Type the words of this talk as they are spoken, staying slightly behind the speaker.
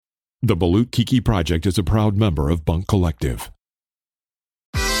The Balut Kiki Project is a proud member of Bunk Collective.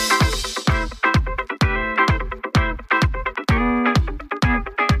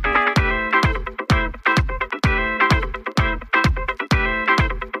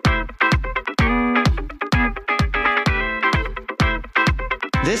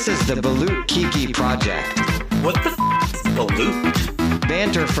 This is the Balut Kiki Project. What the is Balut?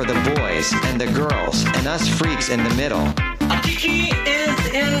 Banter for the boys and the girls and us freaks in the middle. A Kiki is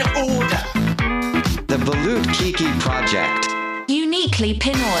in order. The Balut Kiki Project. Uniquely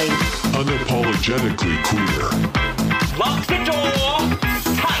Pinoy. Unapologetically queer. Lock the door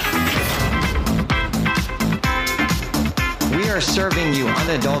tight. We are serving you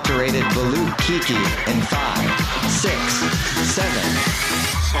unadulterated Balut Kiki in 5, 6, 7.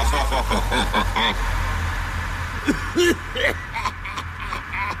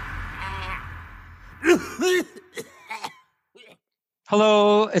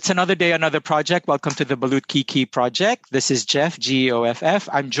 Hello, it's another day, another project. Welcome to the Balut Kiki Project. This is Jeff, Goff.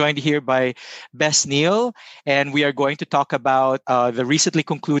 I'm joined here by Bess Neal, and we are going to talk about the recently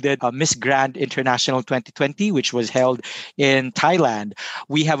concluded Miss Grand International 2020, which was held in Thailand.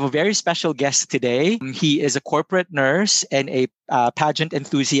 We have a very special guest today. He is a corporate nurse and a pageant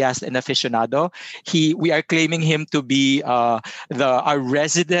enthusiast and aficionado. We are claiming him to be our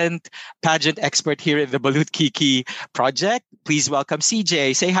resident pageant expert here at the Balut Kiki Project. Please welcome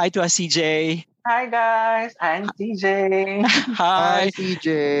CJ. Say hi to us, CJ. Hi guys, I'm CJ. Hi.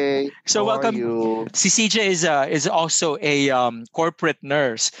 CJ. So How welcome. Are you? Si CJ is also a corporate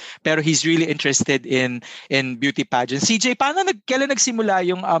nurse, pero he's really interested in beauty pageants. CJ, kailan nagsimula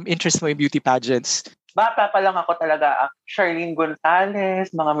yung interest mo in beauty pageants? Bata pa lang ako talaga. Charlene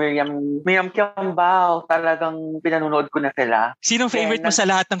Gonzalez, mga Miriam Kiambao, talagang pinanunood ko na sila. Sinong favorite mo sa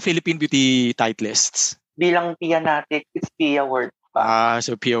lahat ng Philippine beauty titleists? Bilang Pianatic, it's Pia Word pa.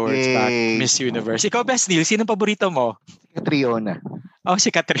 So Pia Words back, Miss Universe. Ikaw, Bess Neal, sinong paborito mo? Catriona. Oh, si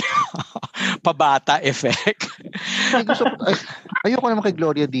Catriona. Pabata effect. Ayoko naman kay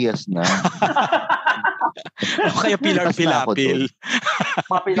Gloria Diaz na. O kaya Pilar Pilapil.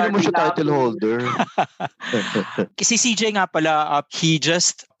 Hindi mo siya title holder. Si CJ nga pala, he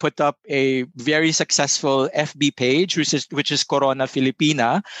just put up a very successful FB page, which is Corona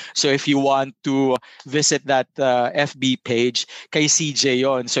Filipina. So if you want to visit that FB page, kay CJ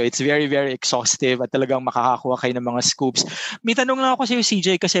yon. So it's very, very exhaustive at talagang makakakuha kayo ng mga scoops. May tanong lang ako sa iyo,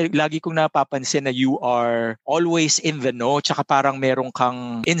 CJ, kasi lagi kong napapansin na you are always in the know, tsaka parang meron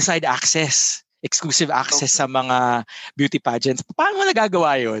kang inside access, exclusive access sa mga beauty pageants. Paano mo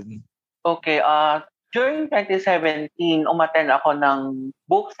nagagawa yun? Okay, during 2017, umattend ako ng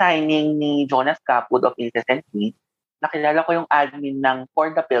book signing ni Jonas Capwood of Princess and Queen. Nakilala ko yung admin ng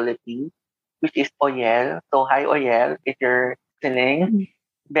For the Philippines, which is Oyel. So, hi Oyel, if you're listening.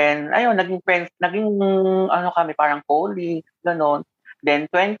 Then, ayun, naging friends, kami, parang colleagues, gano'n.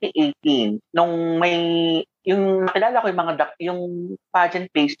 Then, 2018, yung nakilala ko yung pageant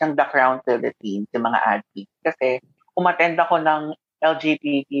page ng The Crown Philippines, yung mga admin. Kasi, umattend ako ng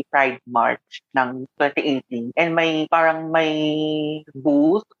LGBT Pride March ng 2018 and may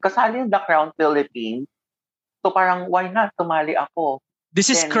booth kasali yung The Crown Philippines. So parang why not sumali ako? This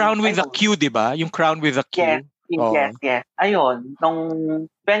is Crown with a Q, di ba? Yung Crown with a Q. Yes. Ayun, nung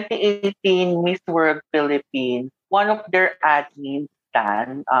 2018 Miss World Philippines, one of their admins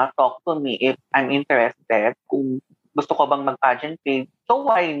talked to me if I'm interested, kung gusto ko bang mag-pageant page. So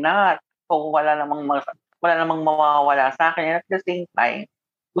why not? So wala namang mawawala sa akin. And at the same time,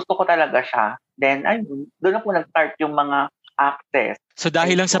 gusto ko talaga siya. Then, doon na po nag-start yung mga access. So,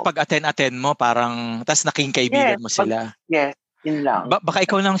 dahil lang sa pag-attend mo, parang, tas naking kaibigan mo sila. Yes, yun lang. Baka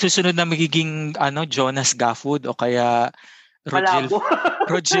ikaw lang susunod na magiging, Jonas Gafford o kaya Rogel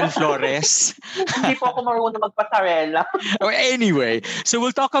Flores. Hindi po ako marunong magpasarela. Anyway, so we'll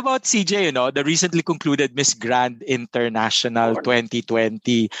talk about CJ, the recently concluded Miss Grand International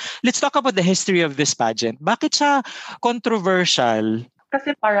 2020. Let's talk about the history of this pageant. Bakit siya controversial?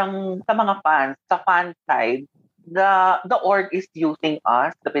 Kasi parang sa mga fans, sa fan side, the org is using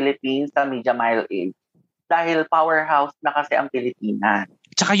us, the Philippines, sa media mile age. Dahil powerhouse na kasi ang Pilipinas.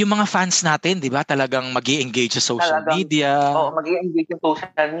 Tsaka yung mga fans natin, di ba, talagang mag-i-engage sa social media. Oo, mag-i-engage sa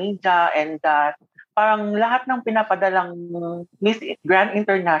social media and parang lahat ng pinapadalang Miss Grand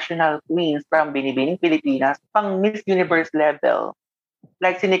International Queens from Binibining Pilipinas pang Miss Universe level.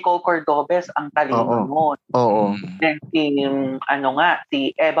 Like si Nicole Cordobes, ang talino mo. Oo. Then si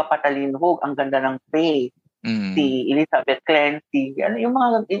Eva Patalinhog, ang ganda ng face. Si Elizabeth Clancy, yung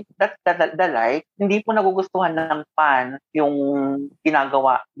mga that's the like, hindi po nagugustuhan ng fan yung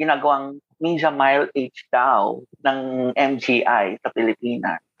ginagawang media mile age daw ng MGI sa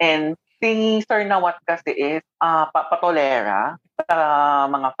Pilipinas. And si Sir Nawat kasi is patolera sa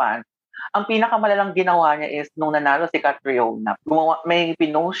mga fans. Ang pinakamalalang ginawa niya is nung nanalo si Catriona, may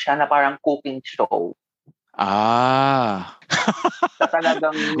pinost siya na parang cooking show. Na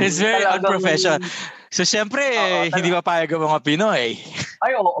talagang It's very unprofessional. So, syempre, hindi papayag ang mga Pinoy.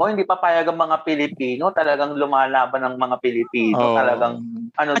 Ay, oo, hindi papayag ang mga Pilipino. Talagang lumalaban ng mga Pilipino. Talagang,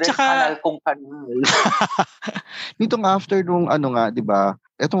 At saka, kanal kung kanal. Nitong after nung di ba,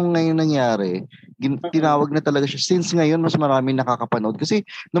 etong ngayon nangyari, tinawag na talaga siya. Since ngayon, mas maraming nakakapanood. Kasi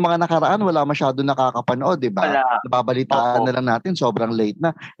nung mga nakaraan, wala masyado nakakapanood, di ba? Nababalitaan na lang natin, sobrang late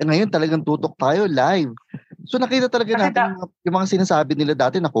na. And ngayon, talagang tutok tayo live. So nakita talaga natin yung mga sinasabi nila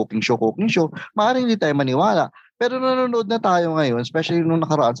dati na cooking show. Maaaring hindi tayo maniwala. Pero nanonood na tayo ngayon, especially nung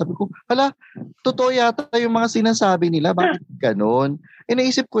nakaraan, sabi ko, hala, totoo yata yung mga sinasabi nila. Bakit ganon?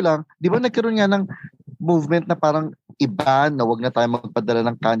 Naisip ko lang, di ba nagkaroon nga ng movement na parang iba na wag na tayo magpadala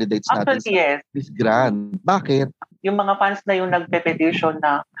ng candidates natin sa Miss Grand. Bakit? Yung mga fans na yung nagpe-petition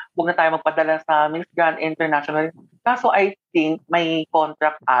na wag na tayo magpadala sa Miss Grand International. Kaso I think may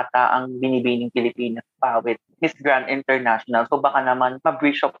contract ata ang binibining Pilipinas pa with Miss Grand International. So baka naman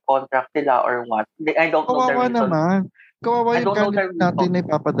ma-breach of contract sila or what. I don't know the reason. Naman. Kawawa yung candidate natin na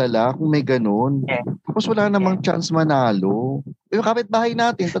ipapadala kung may ganun. Yeah. Tapos wala namang chance manalo. Yung kapitbahay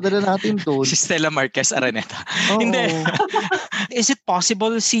natin, padala natin doon. Si Stella Marquez Araneta. Hindi. Is it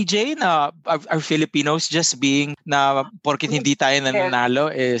possible, CJ, na are Filipinos just being na porkit hindi tayo nananalo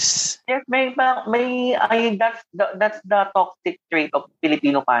is... Yes, that's the toxic trait of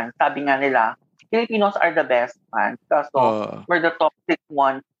Filipino fans. Sabi nga nila, Filipinos are the best fans. So, we're the toxic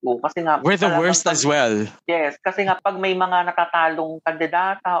ones too. Kasi nga, we're the worst as well. Yes, kasi nga pag may mga natatalong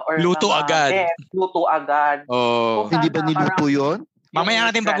kandidata or luto agad. Luto agad. So, hindi ba niluto yun? Mamaya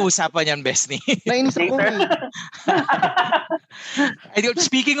natin pag-uusapan yan, Besnie. Nainis ako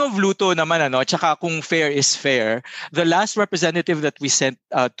Speaking of luto naman, tsaka kung fair is fair, the last representative that we sent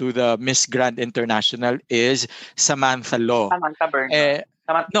to the Miss Grand International is Samantha Lo. Samantha Bernardo.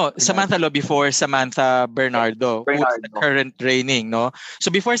 Samantha Lo before Samantha Bernardo. Who's the current reigning, no? So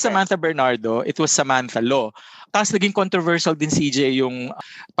before Samantha Bernardo, it was Samantha Lo. Tapos naging controversial din CJ yung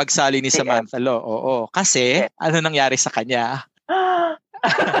pagsali ni Samantha Lo. Oo. Kasi, ano nangyari sa kanya?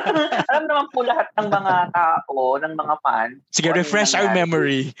 Alam naman po lahat ng mga tao, ng mga fans. Sige, refresh our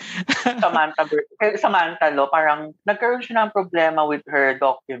memory. Samantha Lo, parang nagkaroon siya ng problema with her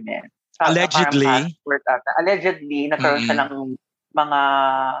document. Allegedly, nagkaroon siya ng mga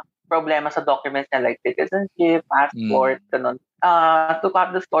problema sa documents niya like citizenship, passport, ganun. To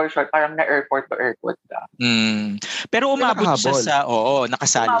cut the story short, parang na-airport to airport ka. Pero umabot siya sa,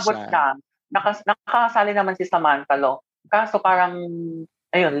 nakasali siya. Nakasali naman si Samantha Lo. Kaso parang,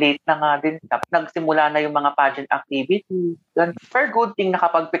 late na nga din siya. Nagsimula na yung mga pageant activities. Very good thing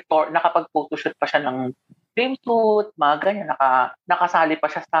nakapag-photoshoot pa siya ng swimsuit, mga ganyan. Nakasali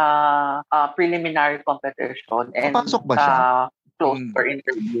pa siya sa preliminary competition. And papasok ba siya? Close for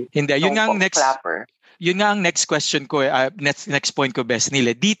interview. Hindi. Yun nga ang next question ko, next point ko, Best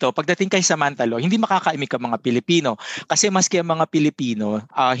Nile. Dito, pagdating kay Samantha Lo, hindi makakaimik ang mga Pilipino. Kasi maski ang mga Pilipino,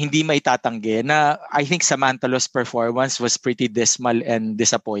 hindi maitatanggi na I think Samantha Lo's performance was pretty dismal and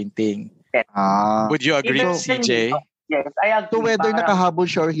disappointing. Would you agree, CJ? Yes, I agree. So whether nakahabol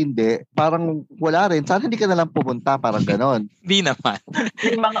siya or hindi, parang wala rin. Sana hindi ka na lang pumunta, parang ganon. Hindi naman.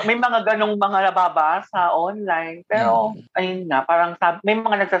 may mga ganong mga nababasa online. Pero, ayun nga, parang may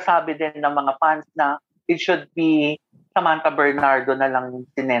mga nagsasabi din ng mga fans na it should be Samantha Bernardo na lang yung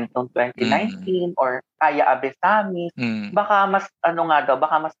sinentong 2019 or Kaya Abesami. Baka mas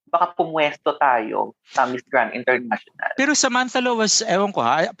baka pumwesto tayo sa Miss Grand International. Pero Samantha Lo was,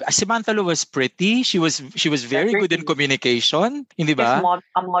 Samantha Lo was pretty. She was very good in communication, hindi ba?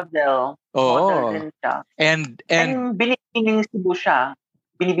 She's a model. Model din siya. And binibining Cebu siya.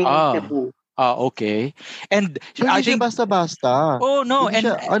 Binibining Cebu. Okay. And so, I think basta-basta. Oh, no.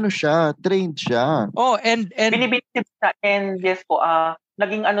 Hindi siya, trained siya. Oh, and binibining siya. And yes po,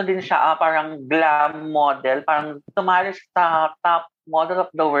 naging din siya, parang glam model. Parang sumali sa top model of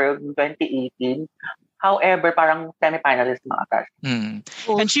the world in 2018. However, parang semi-finalist mga cash.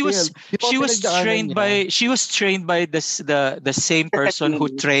 And she was trained by the same person who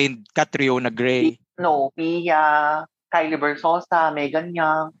trained Catriona Gray. No, Pia, Kylie Bersosa, Megan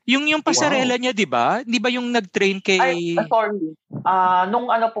Young. Yung pasarela niya, di ba? Di ba yung nag-train kay... Sorry. Nung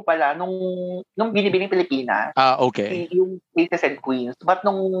binibining Pilipinas. Okay. Yung Princess and Queens. But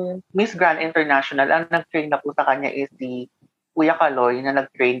nung Miss Grand International, ang nag-train na po sa kanya is si Kuya Kaloy na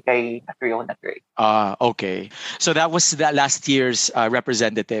nag-train kay Catriona Gray. Okay. So that was the last year's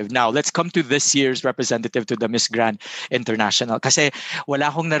representative. Now, let's come to this year's representative to the Miss Grand International. Kasi wala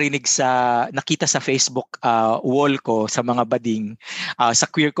akong nakita sa Facebook wall ko sa mga bading sa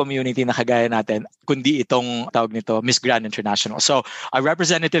queer community na kagaya natin, kundi itong tawag nito, Miss Grand International. So, our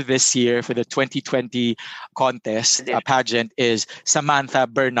representative this year for the 2020 contest pageant is Samantha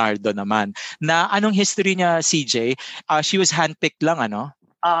Bernardo naman. Na anong history niya, CJ? She was handpicked lang, ano?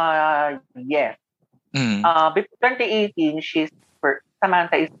 Yes. Before 2018,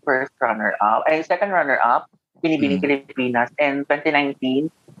 Samantha is second runner-up, Binibining Pilipinas. And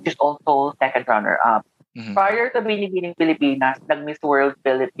 2019, she's also second runner-up. Prior to Binibining Pilipinas, nag-Miss World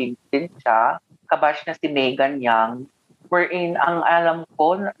Philippines din siya. Kabash na si Megan Young. Wherein, ang alam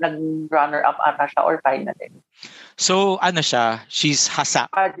ko, nag-runner-up ata siya or finalist. So, ano siya? She's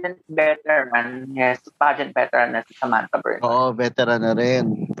hasa. Pageant veteran. Yes, pageant veteran na si Samantha Bernardo. Oo, veteran na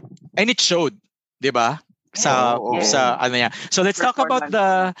rin. And it showed, 'di ba? Sa ano niya. So let's talk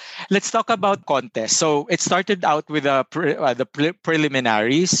about contest. So it started out with the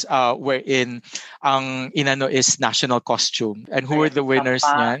preliminaries wherein ang inano is national costume. And who were the winners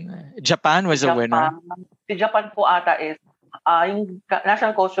niyan? Japan was a winner. Si Japan po ata is yung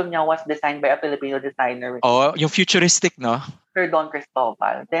national costume niya was designed by a Filipino designer. Oh, yung futuristic, no? Sir Don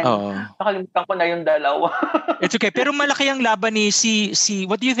Cristobal. Then, nakalimutan ko na yung dalawa. It's okay. Pero malaki ang laban ni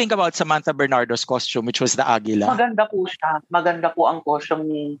what do you think about Samantha Bernardo's costume, which was the Agila? Maganda po siya. Maganda po ang costume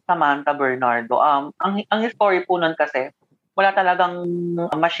ni Samantha Bernardo. Ang story po nun kasi, wala talagang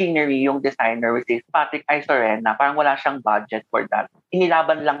machinery yung designer, which is Patrick Isorena. Parang wala siyang budget for that.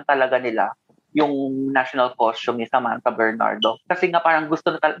 Inilaban lang talaga nila yung national costume ni Samantha Bernardo. Kasi nga parang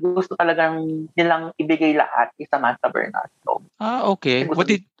gusto talagang nilang ibigay lahat kay Samantha Bernardo. Okay. What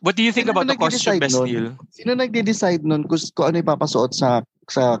do you think about the costume, Best Neil? Sino nagde-decide nun kung ano ipapasuot sa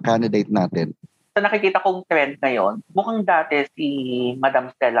candidate natin? Sa nakikita kong trend ngayon, mukhang dati si Madam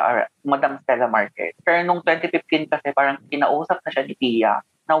Stella Marquez. Pero nung 2015 kasi parang kinausap na siya ni Pia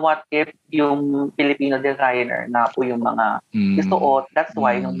na what if yung Filipino designer na po yung mga isuot. That's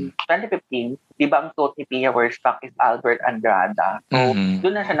why nung 2015, di ba ang suot ni Pia Werstock is Albert Andrada. So,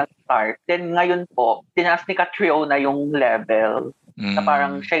 doon na siya nag-start. Then ngayon po, tinaas ni Catriona yung level na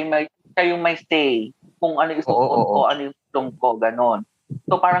parang siya yung may say kung ano isuot ko, ano yung suot ko, ganon.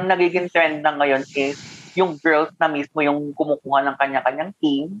 So parang nagiging trend na ngayon is yung girls na mismo yung kumukuha ng kanya-kanyang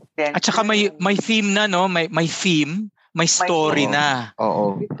team. Then, at saka may theme na, no? May theme. May story na.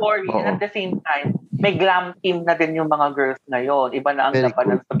 May story. And at the same time, may glam team na din yung mga girls ngayon. Iba na ang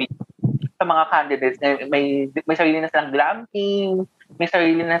labanan sa mga candidates. May sarili na silang glam team, may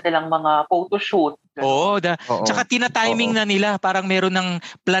sarili na silang mga photo shoot. Tsaka tina-timing na nila. Parang meron ng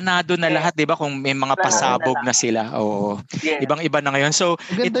planado na lahat, di ba? Kung may mga pasabog na sila. Ibang-iba na ngayon. So,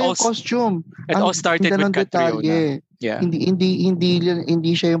 costume. It all started with Catriona. Yeah.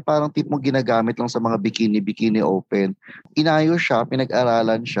 Hindi siya yung parang tipo ginagamit lang sa mga bikini open. Inayos siya,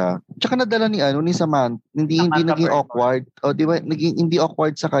 pinag-aralan siya. Tsaka nadala ni Samantha, hindi naging awkward. O di ba, hindi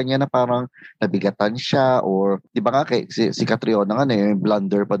awkward sa kanya na parang nabigatan siya or di ba nga si Catriona nga yung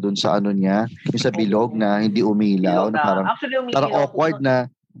blunder pa dun sa niya, yung sa bilog na hindi umilaw na parang parang awkward na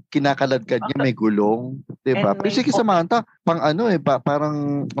kinakaladkad niya, may gulong, 'di ba? Pero si Samantha, parang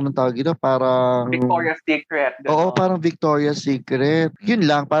anong tawag dito? Parang Victoria's Secret. Oo, parang Victoria's Secret. Yun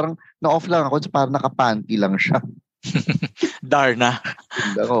lang, parang na-off lang ako, parang nakapanty lang siya. Darna.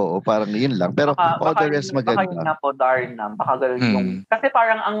 Oo, parang yun lang. Pero all the rest maganda. Baka yun na po, Darna. Baka ganun yung... Kasi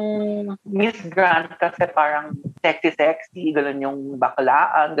parang ang Miss Grand kasi parang sexy, ganun yung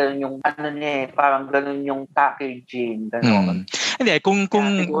baklaan, ganun yung parang ganun yung packaging, ganun. Hindi, kung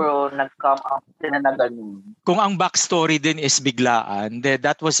siguro nag-come up din na ganun. Kung ang backstory din is biglaan,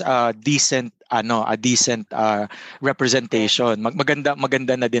 that was a decent representation.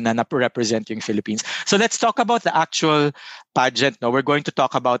 Maganda na din na represent yung Philippines. So let's talk about the actual pageant. No, we're going to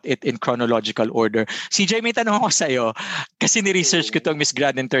talk about it in chronological order. CJ, may tanong ako sa iyo kasi ni-research ko tong Miss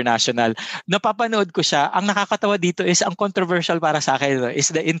Grand International. Napapanood ko siya. Ang nakakatawa dito is ang controversial para sa akin is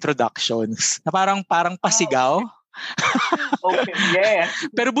the introductions. Na parang pasigaw. Okay, yes.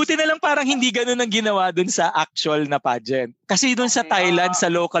 Pero buti na lang parang hindi ganun ang ginawa dun sa actual na pageant. Kasi dun sa Thailand, sa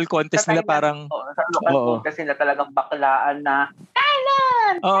local contest nila parang... Sa local contest nila talagang baklaan na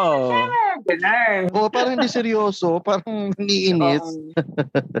Thailand! Parang hindi seryoso. Parang niinis.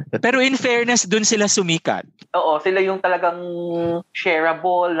 Pero in fairness, dun sila sumikat. Oo, sila yung talagang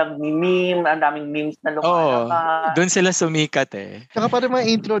shareable, nag-meme, ang daming memes na lumalabas. Dun sila sumikat eh. Saka parang mga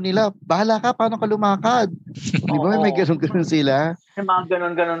intro nila, bahala ka, paano ka lumakad? Di ba may ganun-ganun sila? May mga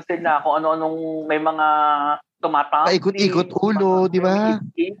ganun-ganun sila. Kung ano-anong may mga tumatapos. Paikot-ikot ulo, di ba?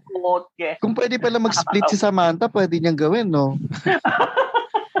 Ikot, yes. Kung pwede pala mag-split si Samantha, pwede niyang gawin, no?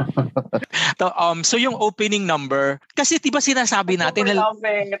 So yung opening number, kasi 'di ba sinasabi natin Super love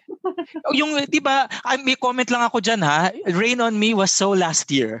it. yung 'di ba, may comment lang ako diyan ha. Rain on Me was so last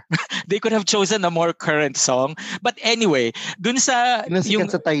year. They could have chosen a more current song. But anyway, dun sa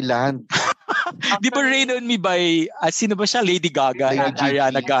Sinasikat sa Thailand. 'di ba Rain on Me by sino ba siya? Lady Gaga Lady and Gigi.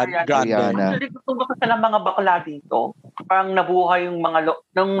 Ariana Grande. Ariana. Actually, gusto ko sa mga bakla dito. Parang nabuhay yung mga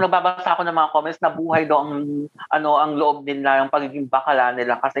nung nababasa ko ng mga comments, nabuhay daw ang loob nila, yung pagiging bakla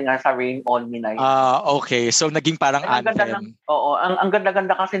nila kasi nga sa Rain on Me na yun. Okay. So naging parang ang ganda anthem. ang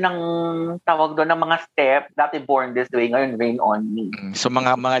ganda-ganda kasi ng tawag doon ng mga step, dati Born This Way, ngayon Rain on Me. So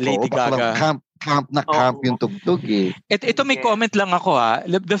mga Lady Gaga. Camp yung tugtog eh. Ito may comment lang ako ha.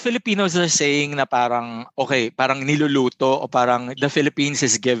 The Filipinos are saying na parang, okay, parang niluluto o parang the Philippines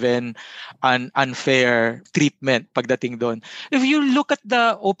is given an unfair treatment pagdating doon. If you look at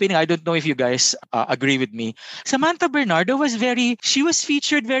the opening, I don't know if you guys agree with me, Samantha Bernardo she was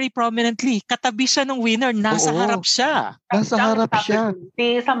featured very prominently. Katabi siya ng winner, nasa harap siya. Nasa harap siya.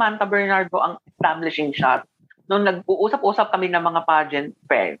 Si Samantha Bernardo ang establishing shot. Nung nag-uusap-usap kami ng mga pageant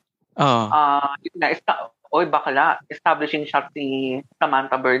friends, oy bakla, establishing shot si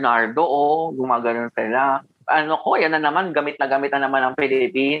Samantha Bernardo, gumagano'n sila. Yan na naman, gamit na naman ang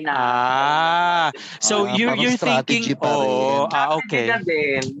Pilipinas. So you're thinking, okay.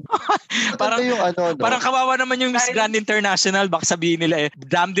 parang yung no? Parang kawawa naman yung Miss Grand International, baka sabihin nila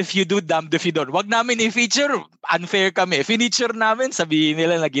damned if you do, damned if you don't. Wag namin i-feature, unfair kami. Feature namin, sabihin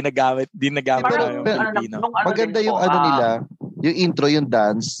nila na ginagamit ng Pilipino. Maganda yung nila, yung intro, yung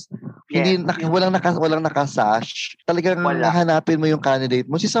dance. Hindi walang nakasash. Talagang hahanapin mo yung candidate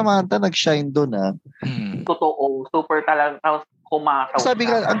mo. Si Samantha nag-shine doon Totoo, super talagang kumasaw.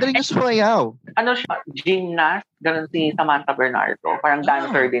 Sabi nga, ang galing yung sumayaw. Siya, gymnast, ganun si Samantha Bernardo. Parang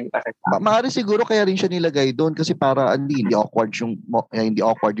dancer din kasi siya. Maaari siguro kaya rin siya nilagay doon kasi para hindi awkward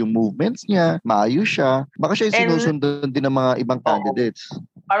yung movements niya. Maayos siya. Baka siya yung sinusundan din ng mga ibang candidates.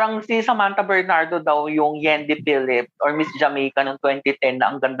 Parang si Samantha Bernardo daw yung Yendi Phillips or Miss Jamaica noong 2010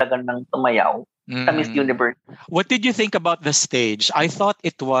 na ang ganda-gandang tumayaw sa Miss Universe. What did you think about the stage? I thought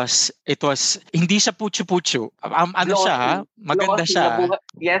it was hindi siya puchu-puchu. Siya ha? Maganda glossy, siya.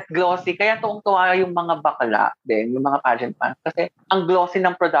 Yes, glossy. Kaya tuwang-tuwa yung mga bakla din, yung mga pageant fans. Kasi ang glossy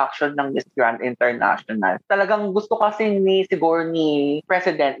ng production ng Miss Grand International. Talagang gusto kasi siguro ni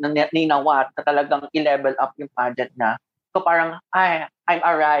President Nina Watt na talagang i-level up yung pageant na. So parang, I'm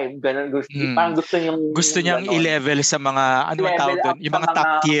arrived. Ganun gusto. Parang gusto niyang i-level sa mga, tawag doon? Yung mga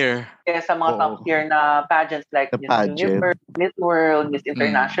top tier. Yes, sa mga top tier na pageants like Miss Universe, Miss World, Miss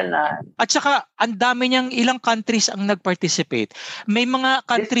International. At saka, ang dami niyang ilang countries ang nag-participate. May mga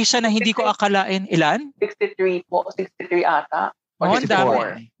countries siya na hindi ko akalain. Ilan? 63 po. 63 ata. Ang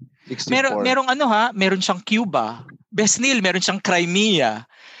dami. 64. Meron siyang Cuba. Besnil, meron siyang Crimea.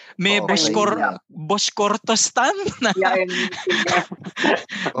 May Boskortostan na.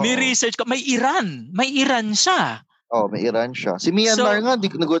 May research ko. May Iran. May Iran siya. May Iran siya. Si Myanmar nga, hindi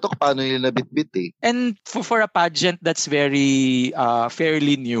ko nagutok paano nila nabitbit . And for a pageant that's very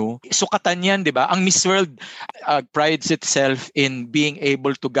fairly new, sukatan yan, di ba? Ang Miss World prides itself in being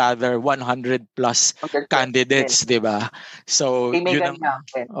able to gather 100 plus candidates, di ba? So, yun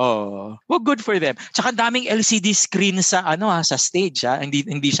well, good for them. Tsaka daming LCD screen sa sa stage, ha?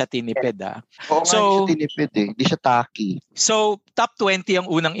 Hindi siya tinipid, ha? So, hindi siya tinipid, hindi siya tacky. So, top 20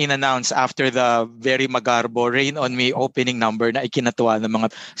 ang unang in-announce after the very magarbo Rain on Me opening number na ikinatuwa ng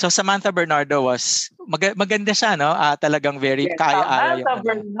mga. So Samantha Bernardo was maganda siya, no? Talagang very kaya-aya. Samantha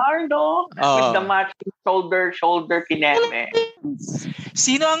Bernardo with the match shoulder kineme.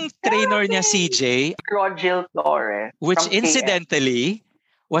 Sino ang trainer niya, CJ? Rogel Flores. Which incidentally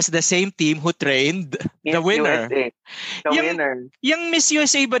was the same team who trained the winner. USA. Winner. Yung Miss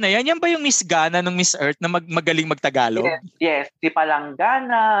USA ba na yan? Yan ba yung Miss Ghana ng Miss Earth na magaling magtagalog? Yes. Si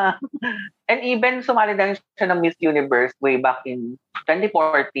Palanggana. And even sumali din siya ng Miss Universe way back in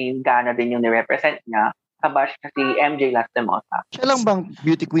 2014. Ghana din yung nirepresent niya. Kabash na si MJ Lastimosa. Siya lang bang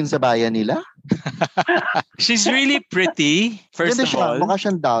beauty queen sa bayan nila? She's really pretty, first of all. Mukha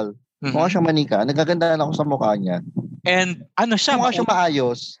siyang doll. Mukha siyang manika. Nagagandaan ako sa mukha niya. And siya, mukha siyang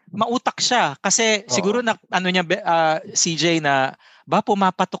maayos. Mautak siya kasi siguro na CJ na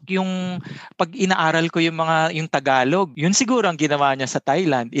pumapatok yung pag inaaral ko yung Tagalog. Yun siguro ang ginawa niya sa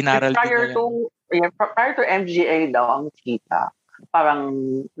Thailand. Inaral prior to MGA daw ang kita. Parang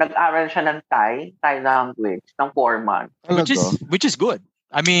nag-aral siya ng Thai language ng 4 months. Which is good.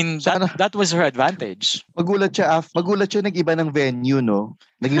 I mean, that was her advantage. Magulat siya nag-iba ng venue, no?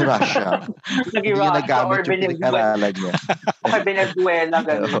 Naging Russia. Hindi niya nagamit yung pinag-aralan niya. Okay, Venezuela,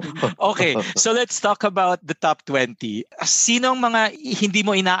 ganun. Okay, so let's talk about the top 20. Sinong mga hindi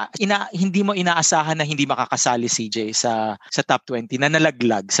mo inaasahan na hindi makakasali, CJ, sa top 20 na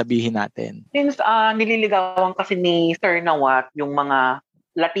nalaglag, sabihin natin? Since nililigawan kasi ni Sir Nawat yung mga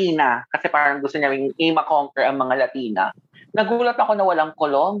Latina, kasi parang gusto niya i-conquer ang mga Latina. Nagulat ako na walang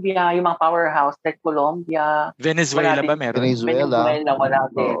Colombia, yung mga powerhouse like Colombia. Venezuela ba meron? Venezuela, wala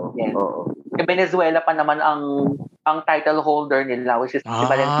din. Yes. Venezuela pa naman ang title holder nila, which is si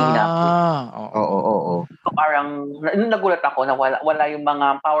Valentina. Oo. So parang nagulat ako na wala yung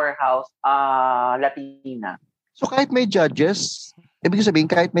mga powerhouse Latina. So kahit may judges, ibig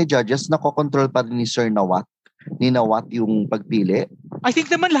sabihin kahit may judges, nakokontrol pa rin ni Sir Nawat? Ni Nawat yung pagpili? I think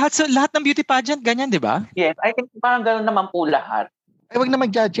naman lahat ng beauty pageant ganyan, di ba? Yes, I think parang gano'n naman po lahat. Ay, wag na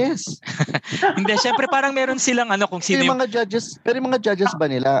mag-judges. Hindi, syempre parang meron silang kung sino yung mga judges. Pero yung mga judges ba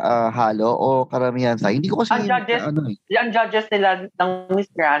nila halo o karamihan sa? Hindi ko kasi ang judges nila ng Miss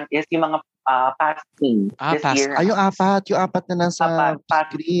Grand is yung mga past team this year. Yung apat na nasa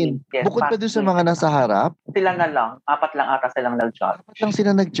screen. Yes, bukod pa doon sa mga nasa harap. Sila na lang. 4 lang ata silang nag-judge. 4 lang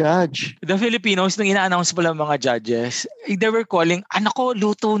sila nag-judge. The Filipinos, nung ina-announce pala mga judges, they were calling,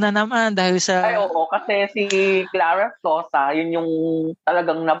 luto na naman dahil sa... Ay, oo. Kasi si Clara Sosa, yun yung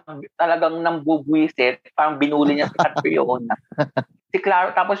talagang nambubwisit. Parang binuli niya si Catriona. Si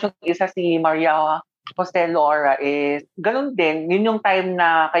Clara, tapos yung isa si Maria Jose Laura is ganun din, yun yung time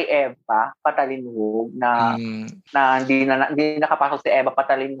na kay Eva Patalinhog na hindi nakapasok si Eva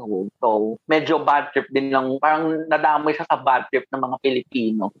Patalinhog. So, medyo bad trip din lang, parang nadamay siya sa bad trip ng mga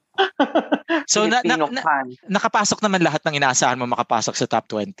Pilipino. So, nakapasok naman lahat ng inaasahan mo makapasok sa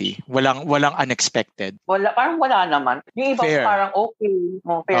top 20? Walang unexpected? Parang wala naman. Yung iba parang okay.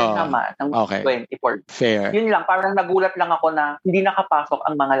 Fair naman. Okay. 24. Fair. Yun lang, parang nagulat lang ako na hindi nakapasok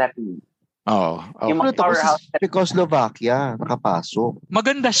ang mga Latino. Okay. Yung mga powerhouse. Czechoslovakia, nakapasok.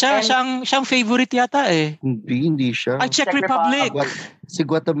 Maganda siya. Siyang favorite yata eh. Hindi siya. Ay, Czech Republic. Si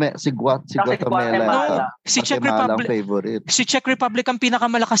Guatemala. Si Czech Republic. Favorite. Si Czech Republic ang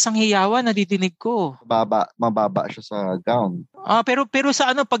pinakamalakas ang hiyawan na ditinig ko. Mababa siya sa gown. Pero sa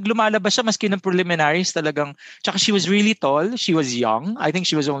pag lumalabas siya, maski ng preliminaries talagang, tsaka she was really tall, she was young, I think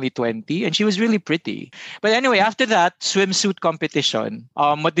she was only 20, and she was really pretty. But anyway, after that, swimsuit competition,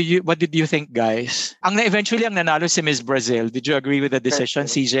 what did you think, guys? Eventually, ang nanalo si Miss Brazil. Did you agree with the decision,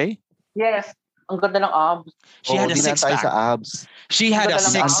 CJ? Yes. Ang ganda ng abs. She had a six-pack. Sa abs. She had a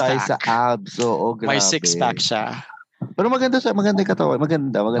six-pack. Sa abs. Oo, grabe. May six-pack siya. Pero maganda yung katawan.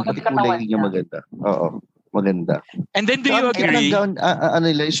 Maganda. Pati kulay niya maganda. Oo. Maganda. And then do you agree? Yung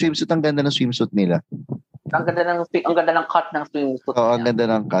swimsuit, ang ganda ng swimsuit nila. Ang ganda ng cut ng swimsuit. Oo, ang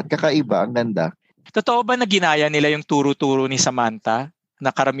ganda ng cut. Kakaiba, ang ganda. Totoo ba na ginaya nila yung turo-turo ni Samantha? Na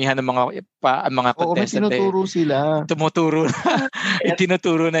karamihan ng mga contestant. Oo, may tinuturo sila. Tumuturo na.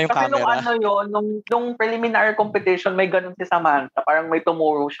 Itinuturo na yung kasi camera. Nung preliminary competition, may ganun si Samantha. Parang may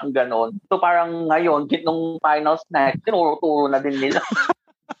tumuro siyang ganun. So parang ngayon, nung finals na, tinuro-turo na din nila.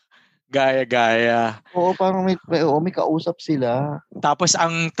 Gaya. Oo, parang may kausap sila. Tapos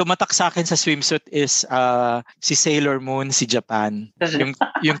ang tumatak sa akin sa swimsuit is si Sailor Moon, si Japan.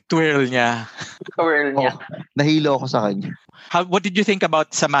 yung twirl niya. Nahilo ako sa kanya. What did you think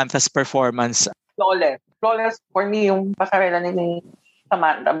about Samantha's performance? Flawless for me, yung pasarela ni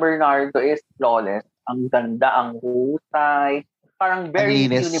Samantha Bernardo is flawless. Ang ganda, ang husay. Parang very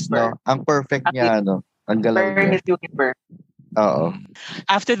universe. No? Ang perfect niya, Ang galaw niya. Very Miss Universe. Oo.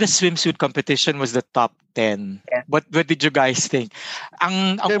 After the swimsuit competition was the top 10. Yes. What did you guys think?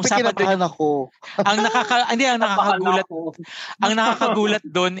 Ang usapan din ako. ang nakakagulat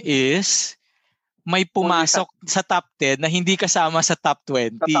doon is may pumasok sa top 10 na hindi kasama sa top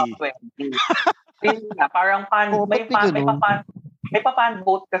 20. Sa top 20. Parang may pa-fan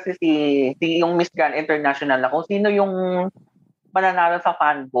vote kasi si yung Miss Grand International na kung sino yung mananalo sa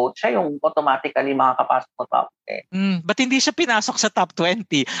fan vote, siya yung automatically makakapasok sa top 10. But hindi siya pinasok sa top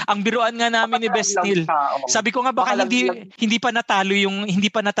 20. Ang biruan nga namin ni Best Neil. Sabi ko nga baka hindi pa natatali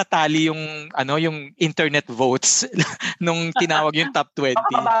yung internet votes nung tinawag yung top 20.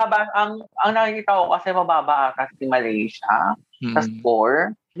 Mababa ang nakikita ko kasi mababa kasi si Malaysia sa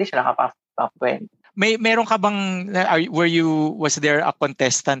score. Hindi siya nakapasok sa top 20. Meron ka bang was there a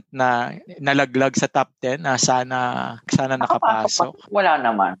contestant na nalaglag sa top 10 na sana nakapasok? Wala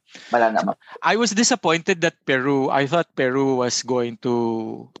naman. I was disappointed that I thought Peru was going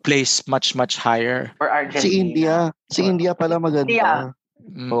to place much higher. For Argentina. Si India pala maganda.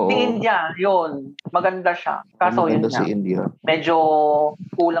 Si India, yun. Maganda siya. Kaso yun Maganda nga. si India. Medyo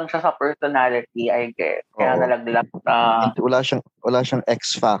kulang siya sa personality, I guess. Kaya Oo. nalaglag na Wala siyang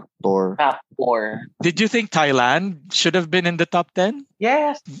X factor. top 4. Did you think Thailand should have been in the top 10?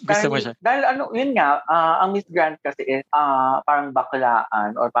 Yes. Gusto mo siya? Dahil yun nga, ang Miss Grand kasi is parang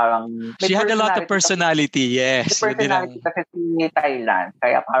baklaan or parang She had a lot of May personality, yes. personality kasi si Thailand.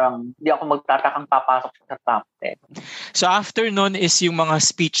 Kaya parang hindi ako magtatakang papasok sa top 10. So after nun is yung mga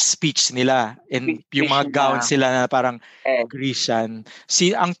speech nila. And yung mga Speech gown na. sila na parang Eh. Grecian.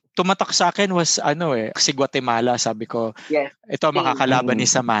 Ang tumatak sa akin was si Guatemala, sabi ko. Yes. Ito makakalaban ni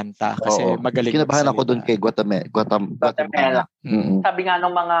Samantha kasi Oo. magaling. Kinabahan ako magsalita. doon kay Guatemala. Mm. Sabi nga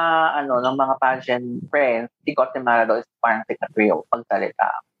ng mga pageant friends, si Guatemala daw is parang si Catrio pagsalita.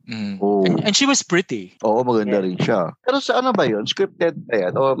 Oh. And she was pretty. Oo, maganda rin siya. Pero sa ano ba yun? Scripted ba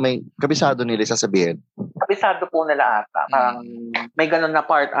yan? O may kabisado nila sasabihin? Kabisado po nila ata. Parang may ganun na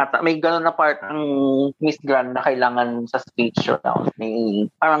part ata. May ganun na part ang Miss Grand na kailangan sa speech showdown.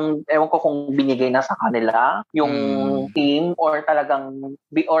 Parang ewan ko kung binigay na sa kanila yung team or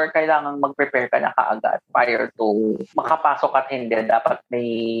kailangan mag-prepare ka na kaagad prior to makapasok at hindi. Dapat may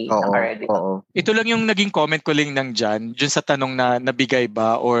naka-ready. Oo. Ito lang yung naging comment ko lang ng Jan, dun sa tanong na nabigay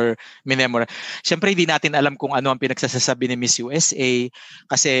ba or minemora. Siyempre, hindi natin alam kung ano ang pinagsasabi ni Miss USA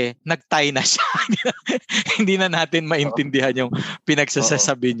kasi nag-tie na siya. Hindi na natin maintindihan yung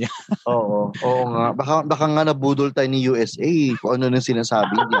pinagsasabi niya. Oo nga. Baka nga nabudol tayo ni USA kung ano nang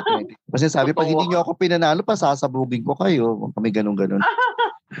sinasabi niya. Kasi sabi, pag hindi niyo ako pinanalo, pasasabugin ko kayo. Kami ganun-ganun.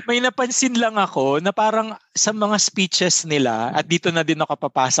 May napansin lang ako na parang sa mga speeches nila, at dito na din ako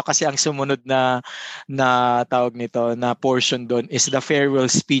papasok kasi ang sumunod na tawag nito, na portion doon is the farewell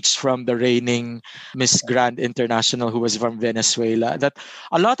speech from the reigning Miss Grand International who was from Venezuela. That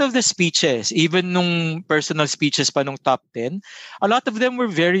a lot of the speeches, even nung personal speeches pa nung top 10, a lot of them were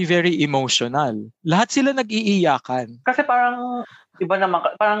very, very emotional. Lahat sila nag-iiyakan. Kasi parang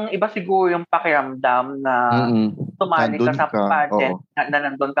iba siguro yung pakiramdam na sumali ka sa pageant na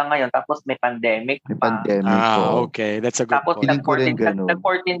nandun ka ngayon tapos may pandemic pa. Okay. That's a good tapos point.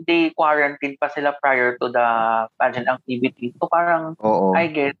 nag-14-day quarantine pa sila prior to the pageant activity. So parang,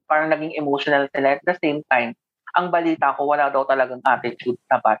 I guess, parang naging emotional sila. At the same time, ang balita ko, wala daw talagang attitude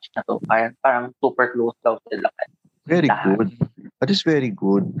sa batch na to. Parang super close daw sila. Very good. That is very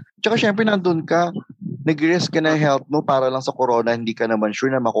good. Tsaka syempre nandun ka, nag-risk ka na help mo para lang sa corona, hindi ka naman sure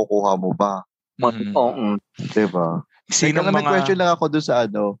na makukuha mo ba. Diba? May question lang ako doon sa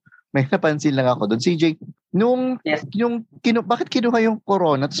may napansin lang ako doon. CJ, bakit kinuha yung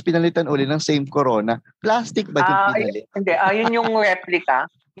corona tapos pinalitan uli ng same corona? Plastic ba yung pinalit? Hindi, yun yung replica.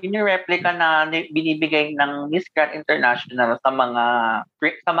 Yun yung replica na binibigay ng Miss Grand International sa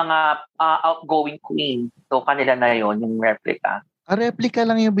mga outgoing queen. So kanila na yun, yung replica. Replica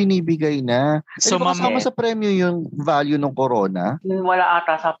lang yung binibigay na. So, kasama sa premyo yung value ng corona? Wala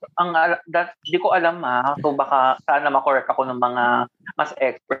ata di ko alam So baka sana makorek ako ng mga mas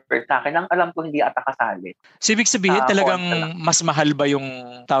expert sa akin. Ang alam ko hindi ata kasali. So ibig sabihin talagang mas mahal ba yung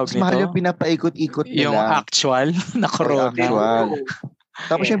tawag nito? Mas mahal yung pinapaikot-ikot nila. Yung actual na corona.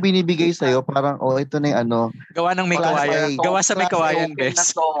 Tapos yung binibigay sa'yo, parang, ito na yung gawa ng may kawayan. Gawa sa may kawayan,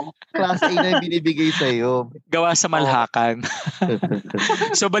 best. Class A na yung binibigay sa'yo. Gawa sa malhakan.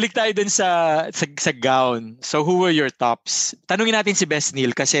 So, balik tayo dun sa gown. So, who were your tops? Tanungin natin si Best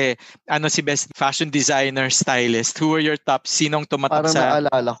Neil kasi si Best Fashion Designer, Stylist. Who were your tops? Sinong tumatak parang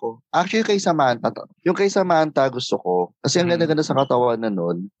naalala ko. Actually, kay Samantha. Yung kay Samantha gusto ko. Kasi ang ganda-ganda sa katawan na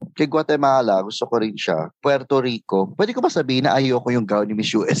nun. Kay Guatemala, gusto ko rin siya. Puerto Rico. Pwede ko ba sabihin na ayoko yung gown ni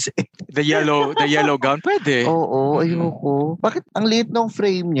Miss USA? The yellow gown? Pwede. Oo, ayoko. Bakit ang liit ng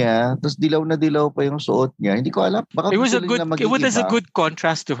frame niya, tapos dilaw na dilaw pa yung suot niya? Hindi ko alam. Baka it was a good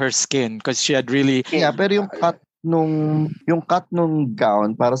contrast to her skin because she had really... Yeah, pero yung cut nung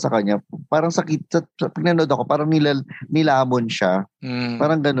gown para sa kanya, parang sakit. Pag nanood ako, parang nilamon siya.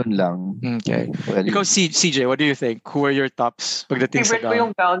 Parang ganun lang. Okay. Well, ikaw, CJ, what do you think? Who are your tops pagdating sa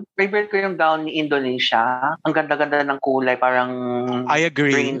gown? Favorite ko yung gown ni Indonesia. Ang ganda-ganda ng kulay. Parang... I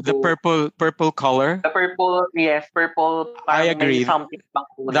agree. The purple color. The purple, yes. Purple. I agree. Something pang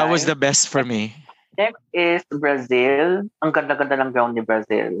kulay. That was the best for me. Next is Brazil. Ang ganda-ganda ng gown ni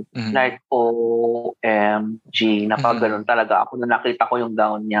Brazil. Like, OMG. Napagano'n talaga ako na nakita ko yung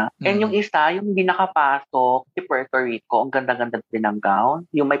gown niya. And yung isa, yung hindi nakapasok, si Puerto Rico. Ang ganda-ganda din ng gown.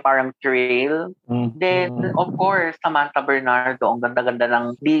 Yung may parang trail. Then, of course, Samantha Bernardo. Ang ganda-ganda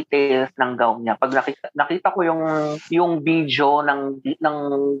ng details ng gown niya. Pag nakita ko yung video ng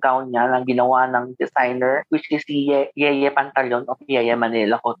gown niya na ginawa ng designer, which is si Yeye Pantaleon of Yeye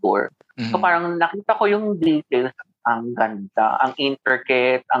Manila Couture. So parang nakita ko yung details Ang ganda, ang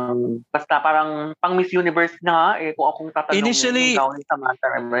intricate, basta parang pang Miss Universe na kung akong tatanungin Initially- yung gown ni Samantha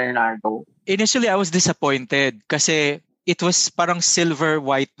Bernardo. Initially, I was disappointed kasi it was parang silver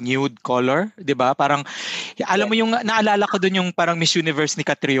white nude color, 'di ba? Parang alam mo yung naalala ko doon yung parang Miss Universe ni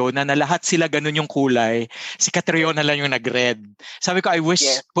Catriona na lahat sila ganun yung kulay. Si Catriona lang yung nag-red. Sabi ko I wish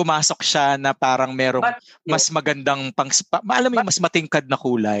Yes. pumasok siya na parang merong But, mas magandang alam mo yung mas matingkad na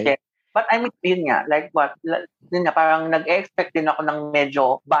kulay. Yes. But I mean, yun nga, yun nga, parang nag-expect din ako ng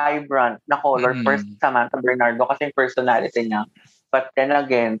medyo vibrant na color first Samantha Bernardo kasi yung personality niya. But then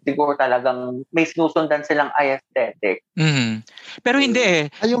again, siguro talagang may sinusundan silang aesthetic. Pero hindi eh.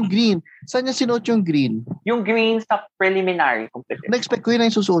 Ay, yung green. Saan niya sinuot yung green? Yung green sa preliminary competition. Na-expect ko yun na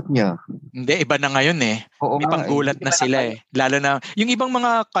yung susuot niya. Hindi, iba na ngayon eh. Oo May nga panggulat na sila eh. Lalo na, yung ibang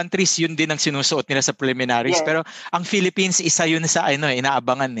mga countries yun din ang sinusuot nila sa preliminaries. Yes. Pero ang Philippines, isa yun sa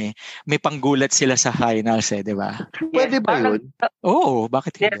inaabangan eh. May panggulat sila sa finals eh, di ba? Pwede ba yun? Oo,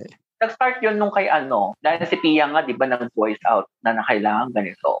 bakit hindi? Nag-start yun nung kay dahil si Pia nga, di ba, nag-voice out na kailangan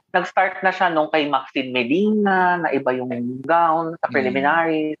ganito. Nag-start na siya nung kay Maxine Medina, na iba yung gown sa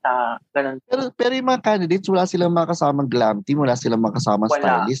preliminary, sa ganun. Pero yung mga candidates, wala silang mga kasamang glam team, wala silang mga kasamang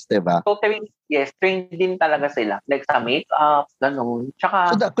stylist, diba? So, trained din talaga sila. Like sa makeup, ganun.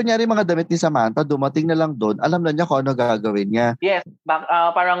 Tsaka, So, kunyari mga damit ni Samantha, dumating na lang doon, alam na niya kung ano gagawin niya. yes,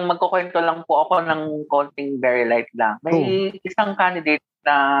 parang magkukwento lang po ako ng konting very light lang. May isang candidate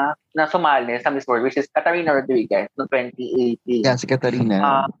na sumali sa Miss World, which is Katarina Rodriguez noong 2018. Yan, si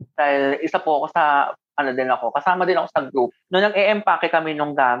Katarina. Dahil isa po ako kasama din ako sa group. Noong nag-e-empake kami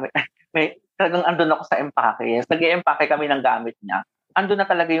nung gamit, talagang andun ako sa empake. Yes, nag-e-empake kami ng gamit niya. Andun na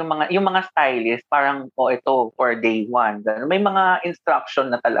talaga yung mga stylist, parang, ito, for day 1. May mga instruction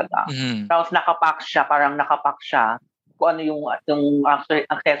na talaga. Tapos nakapack siya, kung ano yung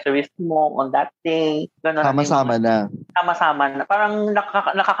accessories mo on that day. Ganun Sama-sama na. Sama-sama na. Parang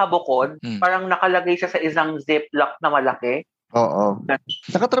nakakabukod. Parang nakalagay siya sa isang ziplock na malaki. Oo.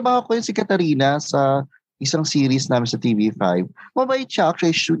 Nakatrabaho ko yun si Katarina sa isang series namin sa TV5. Mabait siya.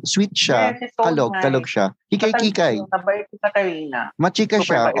 Actually, sweet siya. Yes, so Kalog siya. Kikay-kikay. Mabait si Katarina. Machika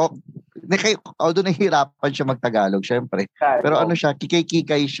siya. Super Although nahihirapan siya magtagalog, syempre. Pero ano siya,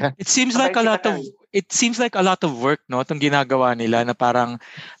 kikay-kikay siya. It seems like a lot of work, no? Itong ginagawa nila na parang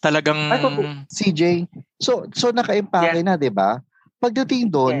talagang CJ, so naka-empake na, 'di ba?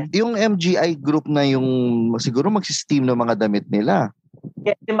 Pagdating doon, yung MGI group na yung siguro magsi-steam ng mga damit nila.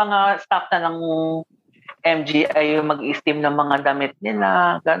 Yes, yung mga staff na ng MGI yung mag-steam ng mga damit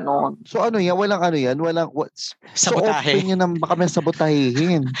nila, gano'n. So walang sabotahe. So open yun na baka may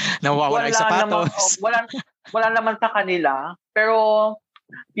sabotahihin. Nawawala yung sapatos. Wala naman sa kanila. Pero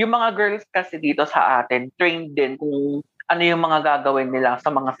yung mga girls kasi dito sa atin, trained din kung ano yung mga gagawin nila sa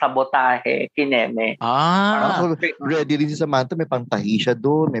mga sabotahe, kineme. So ready rin si Samantha, may pangtahi siya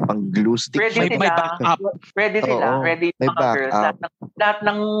doon, may pang-glue stick. Ready may backup. Ready sila. Ready yung mga girls. Lahat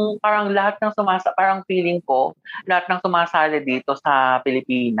ng parang feeling ko, lahat ng sumasali dito sa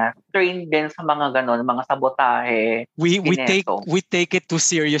Pilipinas, trained din sa mga ganon, mga sabotahe. We take it too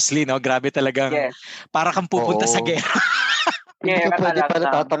seriously, no? Grabe talagang para kang pupunta sa gera. Hindi ka pwede pala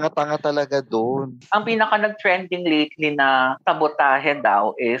tatanga-tanga talaga doon. Ang pinaka nag-trending lately na sabotahe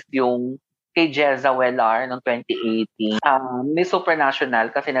daw is yung kay Jezza Wellar noong 2018. May Supernational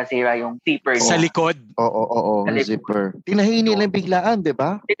kasi nasira yung zipper niya. Sa likod. Oo, zipper. Tinahi nila yung biglaan, di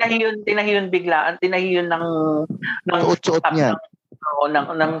ba? Tinahi yun biglaan. Tinahi yun ng suot niya.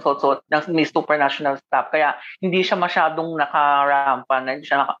 ng suot ng Miss Supernational staff. Kaya hindi siya masyadong nakarampa, hindi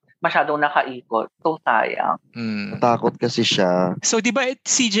siya masyadong nakaikot. So, sayang. Takot kasi siya. So, di ba,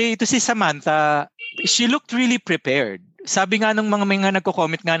 CJ, ito si Samantha, she looked really prepared. Sabi nga ng mga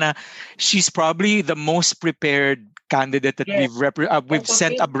nagko-comment nga na she's probably the most prepared candidate that we've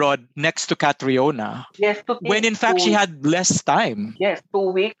sent abroad next to Catriona. Yes, when in fact, she had less time. Yes,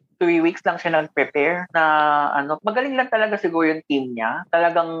 2 weeks. 3 weeks lang siya nag-prepare na magaling lang talaga siguro yung team niya.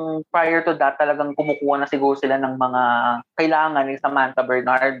 Talagang prior to that, talagang kumukuha na siguro sila ng mga kailangan ni Samantha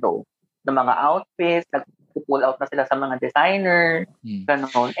Bernardo, ng mga outfits, nag-pull out na sila sa mga designer,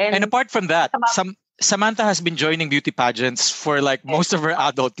 gano'n. And apart from that, Samantha has been joining beauty pageants for like most of her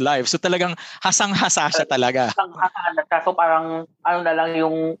adult life. So talagang hasang-hasa siya talaga. Hasang-hasa. So parang na lang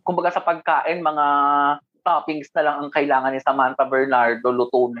yung, kumbaga sa pagkain, mga toppings na lang ang kailangan ni Samantha Bernardo,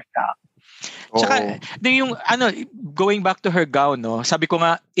 luto na siya. Tsaka, yung, going back to her gown, no, sabi ko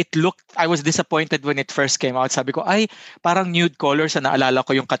nga, I was disappointed when it first came out. Sabi ko, ay, parang nude colors, naalala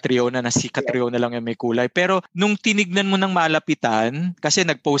ko yung Catriona na si Catriona lang yung may kulay. Pero, nung tinignan mo ng malapitan, kasi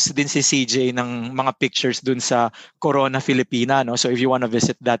nag-post din si CJ ng mga pictures dun sa Corona Filipina, no? So, if you wanna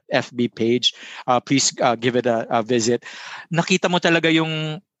visit that FB page, please give it a visit. Nakita mo talaga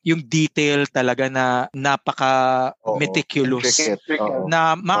yung detail talaga na napaka meticulous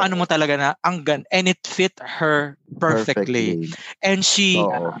na maano mo talaga na and it fit her perfectly. And she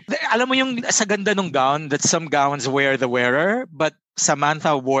alam mo yung sa ganda ng gown that some gowns wear the wearer, but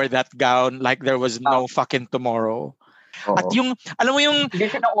Samantha wore that gown like there was no fucking tomorrow. At yung, alam mo yung...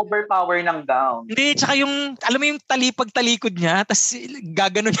 Hindi siya na-overpower ng gown. Hindi, tsaka yung, alam mo yung talipag-talikod niya, tas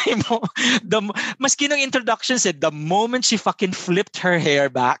gagano niya mo. Maski nung introduction said, the moment she fucking flipped her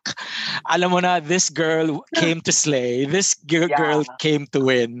hair back, alam mo na, this girl came to slay. This girl came to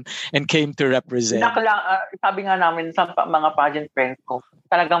win and came to represent. Sabi nga namin sa mga pageant friends ko,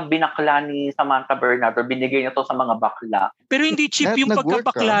 talagang binakla ni Samantha Bernardo, binigay niya to sa mga bakla. Pero hindi cheap yung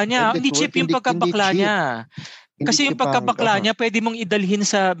pagkabakla niya. Hindi cheap yung pagkabakla niya. Kasi yung pagkabakla niya, pwede mong idalhin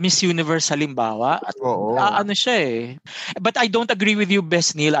sa Miss Universe halimbawa. At ano siya eh. But I don't agree with you,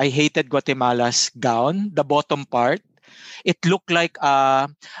 Best Neil. I hated Guatemala's gown, the bottom part. It looked like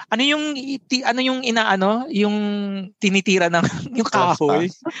yung tinitira ng yung kahoy.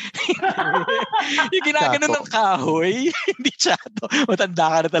 Yung ginagano ng kahoy. Hindi chato. Matanda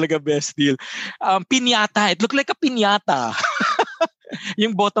ka na talaga, Best Neil. Piñata. It looked like a piñata.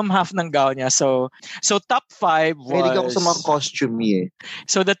 Yung bottom half ng gown niya. So top 5 was... Hindi ako sa mga costume eh.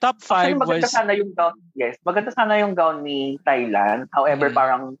 So the top 5 was... Maganda sana yung gown. Yes, maganda sana yung gown ni Thailand. However,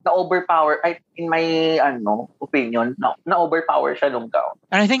 parang na-overpower. In my opinion, na-overpower siya nung gown.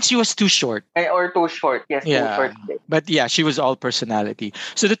 And I think she was too short. Or too short. Yes, too short. But yeah, she was all personality.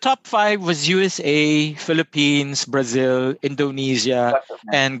 So the top 5 was USA, Philippines, Brazil, Indonesia,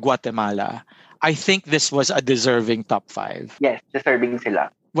 and Guatemala. I think this was a deserving top 5. Yes, deserving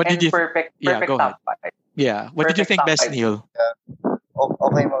sila. What did you perfect top 5. Yeah. What did you think, Best Neil?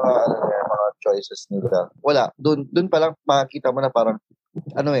 Okay mga choices nila. Wala, doon pa lang makikita mo na parang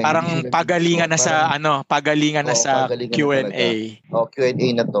parang pagalingan na sa Q&A. Q&A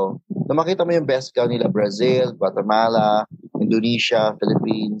na to. Nung makita mo yung best gown nila, Brazil, Guatemala, Indonesia,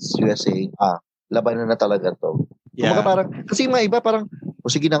 Philippines, USA. Labanan na talaga to. Yeah. Kasi mga iba parang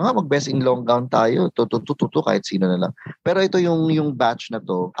sige na nga, mag-best in long gown tayo. Tutututu kahit sino na lang. Pero ito yung batch na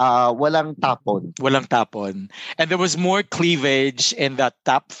to, walang tapon. Walang tapon. And there was more cleavage in that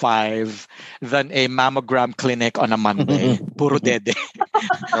top 5 than a mammogram clinic on a Monday. Puro dede.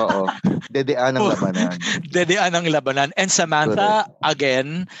 Oo. Dedean ang labanan. Dedean ang labanan. And Samantha,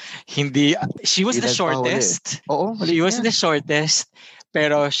 again, she was the shortest. Oo. She was the shortest.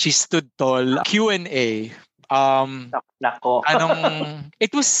 Pero she stood tall. Q&A. Nako.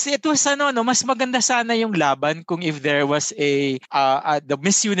 It was mas maganda sana yung laban kung if there was the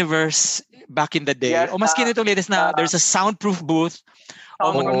Miss Universe back in the day. Yes, o maski nito latest na there's a soundproof booth.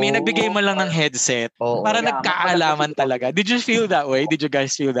 May nagbigay mo lang ng headset para nagkaalaman talaga. Did you feel that way? Did you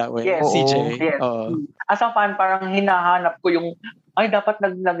guys feel that way? Yes. CJ? Yes. As a fan, parang hinahanap ko yung dapat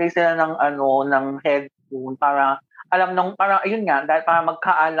naglagay sila ng headphone para alam nung para ayun nga dahil para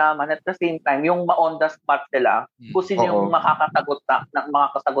magkaalaman at the same time yung ma-on the spot sila kung sino yung makakasagot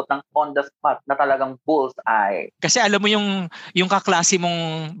ng on the spot na talagang bullseye. Kasi alam mo yung kaklase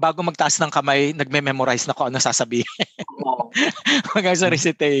mong bago magtaas ng kamay nagme-memorize na kung ano sasabihin. Hanggang sa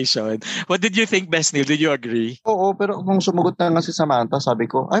recitation. What did you think, Best Neil? Did you agree? Oo, pero kung sumagot na nga si Samantha, sabi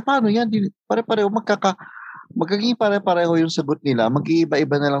ko, ay paano yan? Pare-pareho magiging pare-pareho yung sagot nila.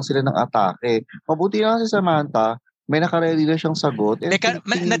 Mag-iiba-iba na lang sila ng atake. Mabuti na lang si Samantha, may nakaredy na siyang sagot.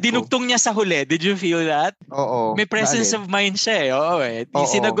 Nadinugtong niya sa huli. Did you feel that? Oo. May presence of mind siya eh. Oo eh.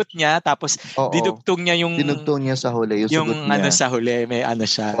 Sinagot niya tapos dinugtong niya yung... Dinugtong niya sa huli. Yung sagot niya. Sa huli. May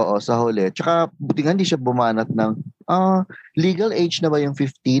siya. Oo, sa huli. Tsaka buti nga hindi siya bumanat ng legal age na ba yung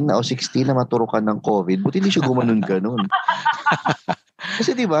 15 o 16 na maturukan ng COVID? Buti hindi siya gumanon-ganon.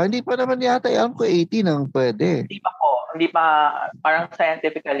 Kasi diba, hindi pa naman yata alam ko 18 ang pwede. Hindi pa, parang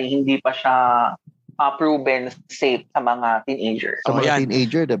scientifically, hindi pa siya proven safe sa mga teenagers. Sa mga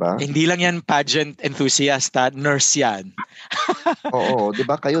teenager, diba? Hindi lang yan pageant enthusiast, nurse yan. Oo,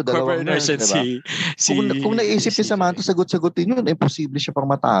 diba kayo, dalawang nurse, diba? Kung naisip ni Samantha, sagot-sagutin yun, imposible siya pang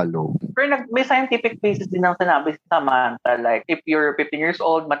matalo. Pero may scientific basis din ang sinabi si Samantha. Like, if you're 15 years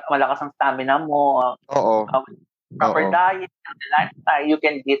old, malakas ang stamina mo. Proper diet, lifestyle, you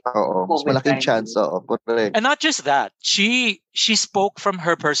can get mas malaking chance. Correct. And not just that, she spoke from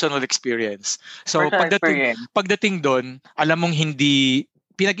her personal experience. So pagdating doon, alam mong hindi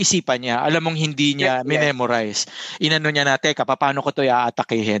pinag-isipan niya. Alam mong hindi niya Yes. minemorize. Inano niya na, teka, paano ko to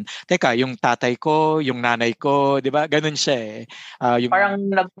iaatakihin? Teka, yung tatay ko, yung nanay ko, di ba? Ganun siya eh. Parang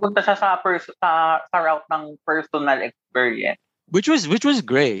nagpunta siya sa route ng personal experience. Which was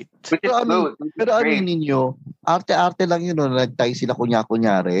great. Which is good. Pero aminin nyo, arte-arte lang yun, no? Nagtay sila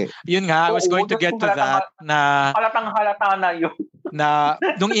kunya-kunyari. Yun nga, I was going to get to that na halatang-halata na yun. na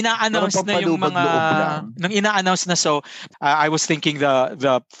nung ina-announce na yung mga nung ina-announce na I was thinking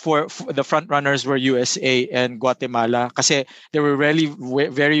the front runners were USA and Guatemala kasi they were really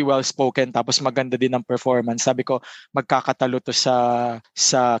very well spoken tapos maganda din ang performance. Sabi ko magkakatalo to sa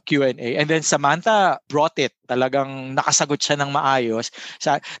Q&A. And then Samantha brought it. Talagang nakasagot siya ng maayos.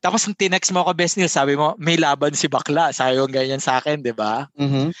 Tapos nung tinext mo ako, Best Neil, sabi mo may laban si bakla. Sabi ko ganyan sa akin, 'di ba?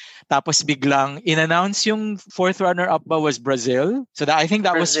 Mhm. Tapos biglang in-announce yung fourth runner-up ba was Brazil. So I think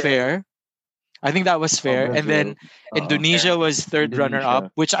that was fair. I think that was fair. And then Indonesia was third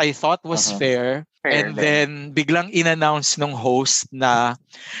runner-up, which I thought was fair. And then biglang in-announce nung host na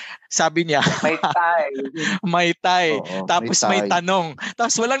sabi niya, may tie. Tapos may tanong.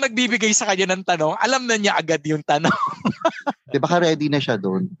 Tapos walang nagbibigay sa kanya ng tanong. Alam na niya agad yung tanong. Di ba ready na siya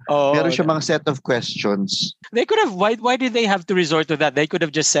doon? Meron siya mga set of questions. They could have, why did they have to resort to that? They could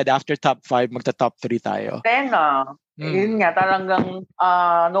have just said after top 5, magta-top 3 tayo. Yun nga, talagang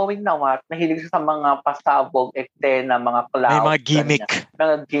knowing na what, mahilig siya sa mga pasabog, eksena, mga clouds. May mga gimmick.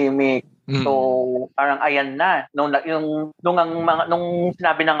 Mga gimmick. So, parang ayan na. Nung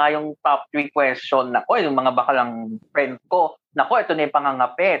sinabi na nga yung top 3 question, yung mga bakalang friends ko, nako, ito na yung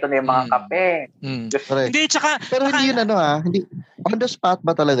pangangape, ito na yung mga kape. Hindi, pero hindi yun hindi, on the spot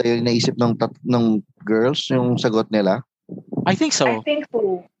ba talaga yung naisip ng girls, yung sagot nila? I think so.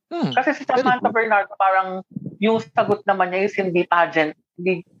 Kasi si Samantha Bernardo, parang yung sagot naman niya is hindi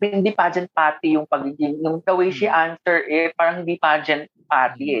pageant pati yung pagiging, yung the way she answer parang hindi pageant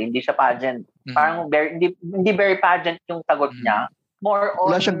pati hindi siya pageant. Parang hindi very pageant yung sagot niya. More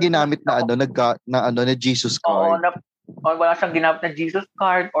on, wala siyang ginamit na na Jesus card. Wala siyang ginamit na Jesus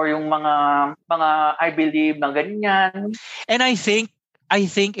card or yung mga I believe na ganyan. And I think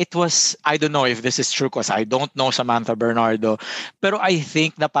it was, I don't know if this is true because I don't know Samantha Bernardo, pero I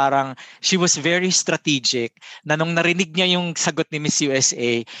think na parang she was very strategic na nung narinig niya yung sagot ni Miss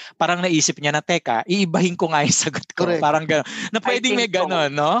USA, parang naisip niya na, teka, iibahin ko nga yung sagot ko. Correct. Parang gano'n. Na pwedeng may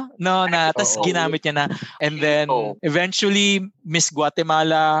gano'n, no? Tas ginamit niya na. And then, eventually, Miss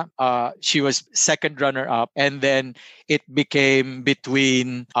Guatemala, she was second runner-up. And then, it became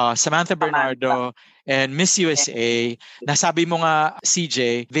between Samantha Bernardo and Miss USA. Nasabi mo nga,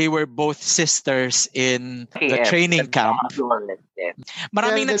 CJ, they were both sisters in the training camp.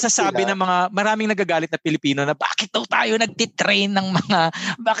 Maraming nagsasabi ng maraming nagagalit na Pilipino na bakit daw tayo nagtitrain ng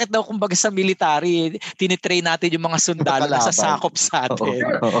bakit daw kumbaga sa military, tinitrain natin yung mga sundalo na sasakop sa atin.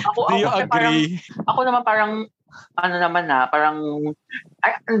 Do you agree? Ako naman parang parang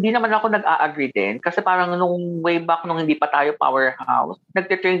hindi naman ako nag-a-agree din kasi parang nung way back nung hindi pa tayo powerhouse,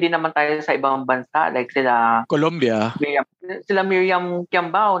 nagtitrain din naman tayo sa ibang bansa like sila Colombia. Miriam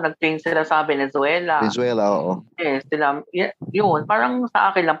Kiambao, nagtrain sila sa Venezuela. Oo. Yes, yun, parang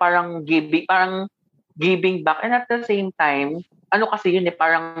sa akin lang parang giving back and at the same time, kasi yun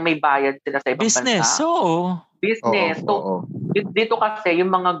parang may bayad sila sa ibang business, bansa. Business. So, dito kasi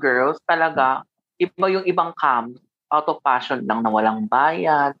yung mga girls talaga iba yung ibang camp, out of passion lang na walang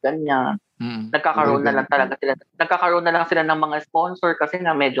bayad, ganyan. Nagkakaroon na lang sila ng mga sponsor kasi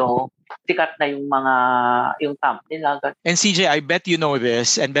na medyo sikat na yung camp nila. And CJ, I bet you know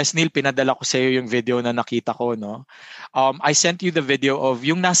this, and Best Neil, pinadala ko sa iyo yung video na nakita ko, no? I sent you the video of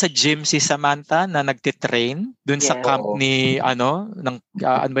yung nasa gym si Samantha na nagtitrain dun sa camp ni ano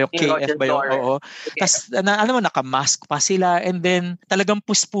ba yung KF ba yun? Oo. Tapos nakamask pa sila and then talagang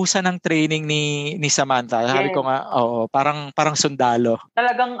puspusan ng training ni Samantha. Sabi ko nga, parang sundalo.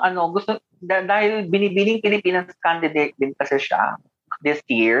 Talagang gusto dahil binibining Pilipinas candidate din kasi siya this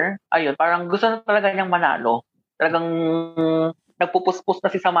year. Ayun, parang gusto na talaga niyang manalo. Talagang nagpupuspos na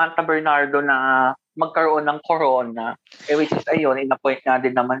si Samantha Bernardo na magkaroon ng corona. Which is in-appoint nga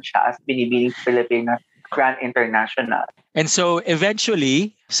din naman siya as binibining Pilipinas Grand International. And so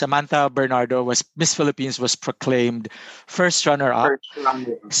eventually, Samantha Bernardo Miss Philippines was proclaimed first runner-up.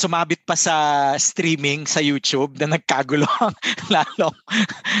 Sumabit pa sa streaming sa YouTube na nagkagulo ang lalong.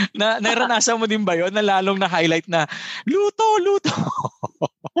 Naranasan mo din ba yun? Na lalong na highlight na luto.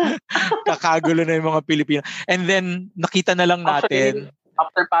 Kakagulo na yung mga Pilipino. And then nakita na lang natin.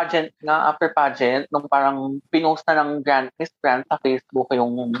 After pageant, nung parang pinost na ng Miss Grand sa Facebook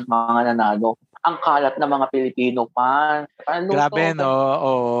yung mga nanalo. Ang kalat ng mga Pilipino fans. Grabe,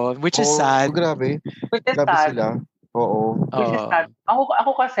 no? Which is sad. Grabe. Which is grabe sad. Sila. Oo. Which is sad.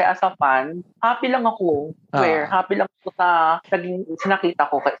 Ako kasi as a fan, happy lang ako. Happy lang ako sa naging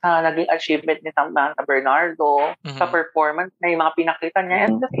sinakita ko sa naging achievement ni Samantha Bernardo, sa performance na yung mga pinakita niya.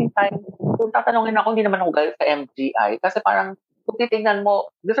 And at the same time, kung tatanungin ako, hindi naman ako galit sa MGI. Kasi parang, kung titingnan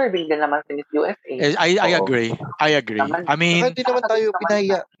mo, deserving din naman si Miss USA. I agree. I mean, hindi naman tayo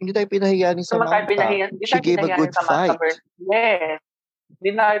pinahiya ni Samantha. She gave a good fight. Yes.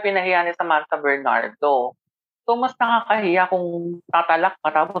 Hindi na tayo pinahiya ni Samantha Bernardo. So, mas nakakahiya kung tatalak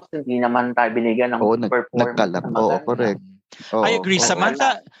ka tapos hindi naman tayo binigyan ng performance. Nagkalak. Oo, correct. I agree.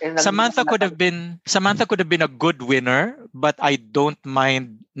 Samantha could have been a good winner, but I don't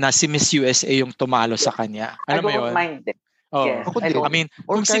mind na si Miss USA yung tumalo sa kanya. Alam mo yun? I don't mind it. Yes, I mean,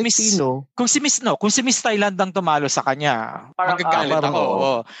 kung si Miss Thailand ang tumalo sa kanya, magagalit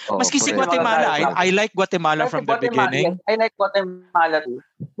ako. Maski si Guatemala, I like Guatemala from the beginning. I like Guatemala too.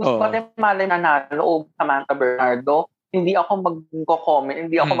 Guatemala na nanalo Samantha Bernardo, hindi ako magko-comment,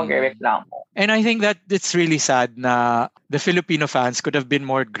 hindi ako magrereklamo. And I think that it's really sad na the Filipino fans could have been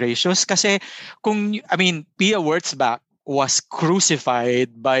more gracious kasi Pia Wurtzbach was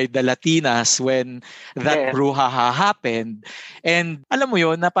crucified by the Latinas when that brouhaha happened. And alam mo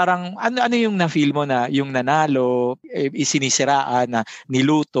yon na parang ano yung na-feel mo na yung nanalo, isinisiraan na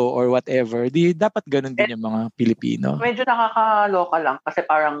niluto or whatever. Dapat ganun din yung mga Pilipino. Medyo nakakaloka lang kasi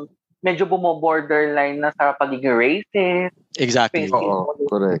parang medyo bumo-borderline na sa pagiging racist. Exactly.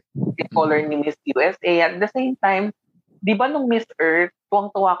 Correct. Color ni Miss USA. At the same time, di ba nung Miss Earth,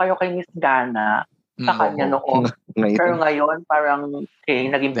 tuwang-tuwa kayo kay Miss Ghana sa kanya noon. Pero ngayon, parang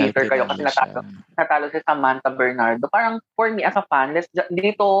naging bitter kayo kasi natalo si Samantha Bernardo. Parang for me as a fan,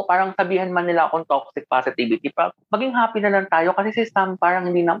 dito parang sabihan man nila akong toxic positivity. Maging happy na lang tayo kasi si Sam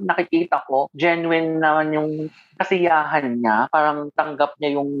parang hindi nakikita ko. Genuine naman yung kasiyahan niya. Parang tanggap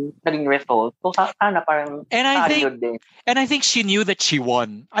niya yung naging result. So sana parang tayo din. And I think she knew that she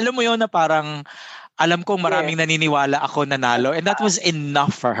won. Alam mo yun na parang alam kong maraming naniniwala ako nanalo and that was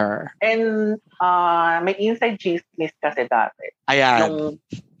enough for her. And may inside chismis kasi dati. Ayan.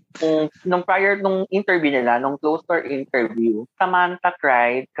 Nung interview nila, nung closed-door interview, Samantha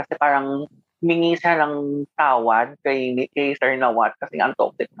cried kasi parang humingi siya ng tawad kay Sir Nawat kasi ang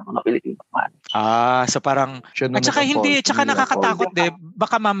toxic ng mga Pilipino fan. So parang at saka nakakatakot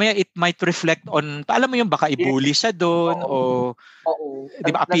baka mamaya it might reflect on, alam mo yung baka i-bully siya doon o di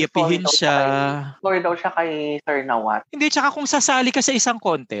ba api-apihin siya. Sorry daw siya kay Sir Nawat. Hindi, tsaka kung sasali ka sa isang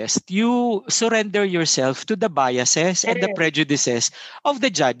contest, you surrender yourself to the biases and the prejudices of the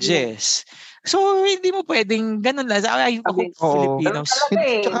judges. So, hindi mo pwedeng ganun lang. I hope Filipinos.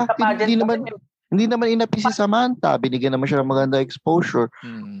 Hindi naman inapi si Samantha. Binigyan naman siya ng maganda exposure.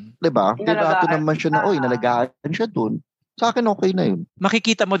 Diba? Dirato naman siya na, nalagaan siya dun. Sa akin, okay na yun.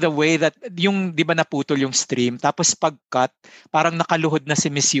 Makikita mo the way that yung, di ba naputol yung stream, tapos pag-cut, parang nakaluhod na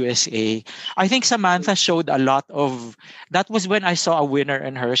si Miss USA. I think Samantha showed a lot of, that was when I saw a winner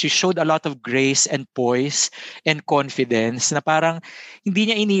in her. She showed a lot of grace and poise and confidence na parang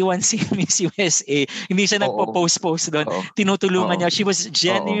hindi niya iniwan si Miss USA. Hindi siya nagpo-post doon. Tinutulungan niya. She was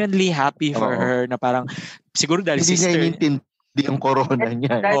genuinely happy for her na parang, siguro dahil hindi sister. Hindi niya inintindi yung corona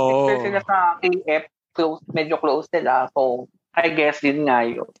niya. Dahil sister sila sa KF, medyo close sila. So, I guess din nga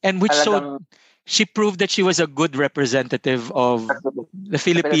yun. And which showed, she proved that she was a good representative of the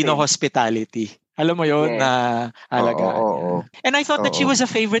Filipino hospitality. Alam mo yun na alagaan. And I thought that she was a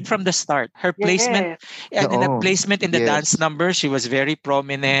favorite from the start. Her placement, and the placement in the dance number, she was very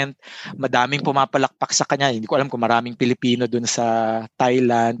prominent. Madaming pumapalakpak sa kanya. Hindi ko alam kung maraming Pilipino dun sa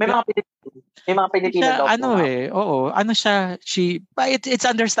Thailand. May mga Pilipino daw. It's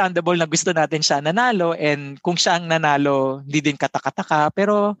understandable na gusto natin siya nanalo, and kung siya ang nanalo, hindi din katakataka.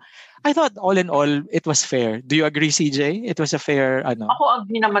 Pero I thought all in all, it was fair. Do you agree, CJ? It was a fair, Ako,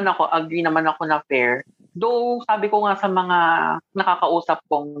 agree naman ako na fair. Though, sabi ko nga sa mga nakakausap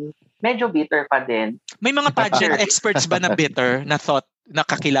kong medyo bitter pa din. May mga pageant experts ba na bitter na thought,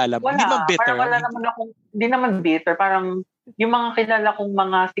 nakakilala mo? Wala. Hindi man bitter. Hindi naman bitter. Parang, yung mga kilala kong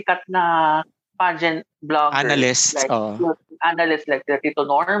mga sikat na pageant bloggers. Analysts. Analysts like Tito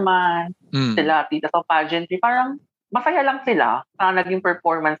Norman, sila, Tita sa pageantry. Parang, masaya lang sila sa naging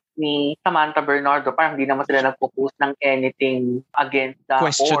performance ni Samantha Bernardo. Parang hindi naman sila nagpo-post ng anything against the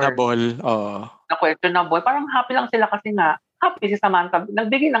questionable. Na questionable. Parang happy lang sila kasi nga, happy si Samantha.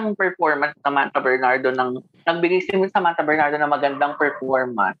 Nagbigay ng performance nagbigay si Samantha Bernardo ng magandang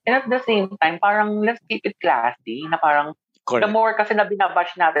performance. And at the same time, parang let's keep it classy. Na parang, the more kasi na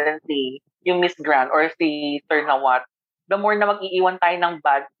binabash natin yung Miss Grand or si Sir Nawat, the more na mag-iiwan tayo ng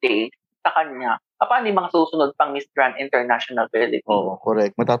bad taste sa kanya. paano yung mga susunod pang Miss Grand International Philippines? Oo,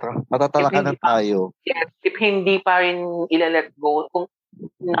 correct. Matatalakan na tayo. Yes, if hindi pa rin ila-let go kung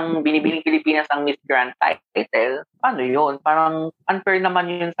nang binibiling Pilipinas ang Miss Grand title, paano yun? Parang unfair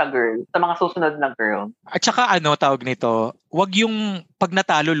naman yun sa girl, sa mga susunod na girl. At saka tawag nito, wag yung pag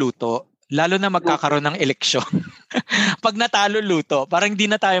natalo luto, lalo na magkakaroon ng eleksyon. Pag natalo luto, parang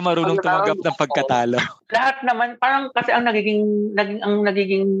hindi na tayo marunong tumanggap ng pagkatalo. Lahat naman, parang kasi ang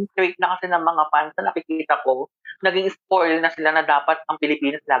nagiging trait na kasi ng mga fans na nakikita ko, naging spoil na sila na dapat ang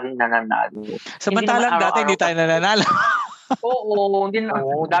Pilipinas laging nananalo. Samantalang dati hindi tayo nananalo. Oo, hindi na.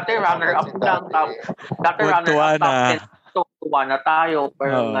 Dati runner-up lang. Dati runner-up top 10. So, tuwa na tayo.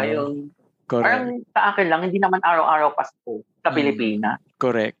 Pero ngayon, parang sa akin lang, hindi naman araw-araw Pasko sa Pilipinas.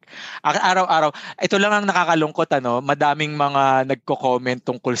 Correct. Araw-araw. Ito lang ang nakakalungkot, madaming mga nagko-comment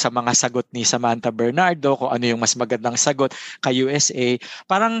tungkol sa mga sagot ni Samantha Bernardo, kung ano yung mas magandang sagot kay USA.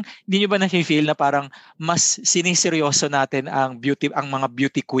 Parang, hindi nyo ba na-feel na parang mas siniseryoso natin ang mga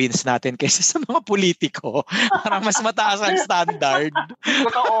beauty queens natin kaysa sa mga politiko? Parang mas mataas ang standard.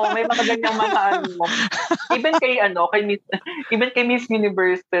 Totoo, may mga ganyang mga Even kay Miss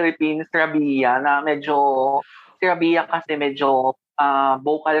Universe Philippines, Rabia, na medyo, si Rabia kasi medyo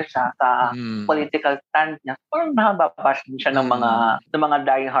vocal siya sa political stand niya. Parang nababash din siya ng mga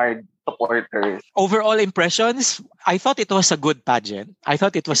diehard supporters. Overall impressions, I thought it was a good pageant. Ang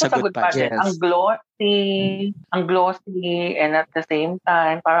glossy, and at the same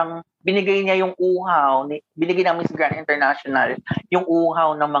time, parang binigay niya yung uhaw, binigay ng Miss Grand International yung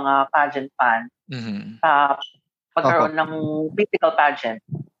uhaw ng mga pageant fans sa pagkaroon ng physical pageant.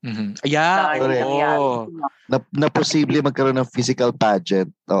 Yeah, na posible magkaroon ng physical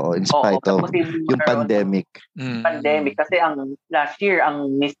pageant in spite of yung pandemic. Pandemic kasi ang last year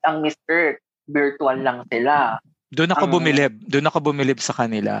ang Miss Earth virtual lang sila. Doon ako bumilib sa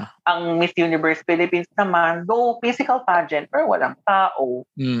kanila. Ang Miss Universe Philippines naman, though physical pageant, pero walang tao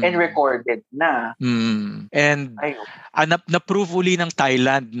and recorded na. And na-prove uli ng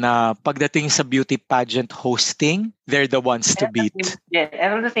Thailand na pagdating sa beauty pageant hosting, they're the ones to beat. Yes,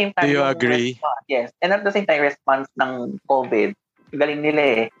 and at the same time, do you agree? Yes, and at the same time, response ng COVID. Galing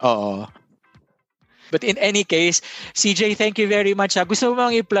nila Oo. But in any case, CJ, thank you very much. Gusto mo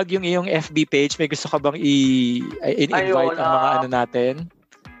bang i-plug yung iyong FB page? May gusto ka bang i-invite ang mga natin?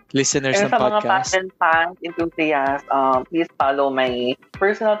 Listeners ng podcast? Sa mga pageant fans, enthusiasts, please follow my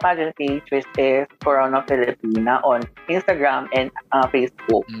personal pageant page, which is Corona Filipina on Instagram and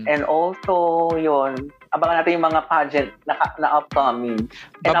Facebook. And also, abangan natin yung mga pageant na upcoming.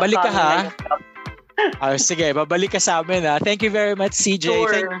 Babalik ka ha? Sige, babalik ka sa amin ha. Thank you very much, CJ.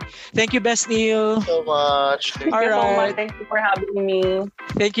 Sure. Thank you, Best Neil. So much. Thank you so much. Thank you for having me.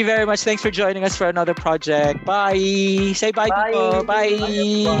 Thank you very much. Thanks for joining us for another project. Bye. Say bye, people. Bye.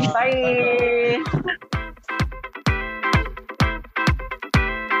 Bye.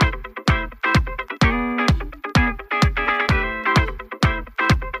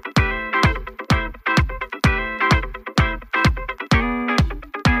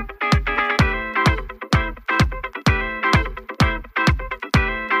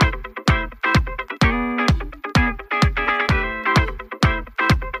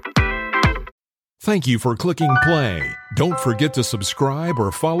 Thank you for clicking play. Don't forget to subscribe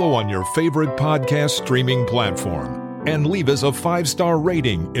or follow on your favorite podcast streaming platform. And leave us a 5-star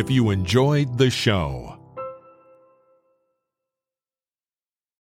rating if you enjoyed the show.